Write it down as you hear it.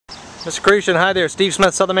Mr. Creation, hi there. Steve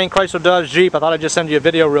Smith, Southern Maine Chrysler Dodge Jeep. I thought I'd just send you a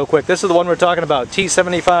video real quick. This is the one we're talking about,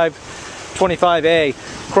 T7525A.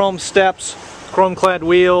 Chrome steps, chrome clad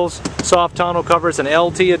wheels, soft tonneau covers, an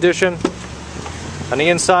LT edition. On the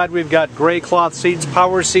inside we've got gray cloth seats,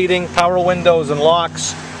 power seating, power windows and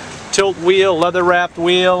locks, tilt wheel, leather wrapped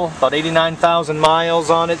wheel, about 89,000 miles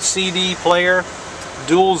on it, CD player,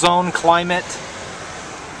 dual zone climate.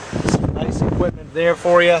 Some nice equipment there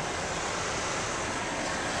for you.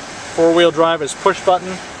 Four-wheel drive is push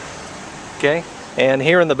button. Okay, and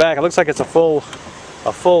here in the back it looks like it's a full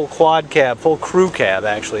quad cab, full crew cab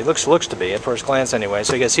actually. It looks to be at first glance anyway.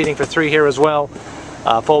 So you got seating for three here as well.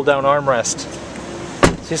 Fold down armrest.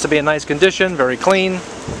 Seems to be in nice condition, very clean.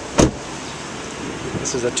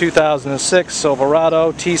 This is a 2006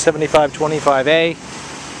 Silverado T7525A.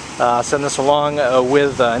 Send this along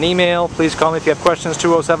with an email. Please call me if you have questions,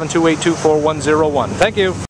 207-282-4101. Thank you.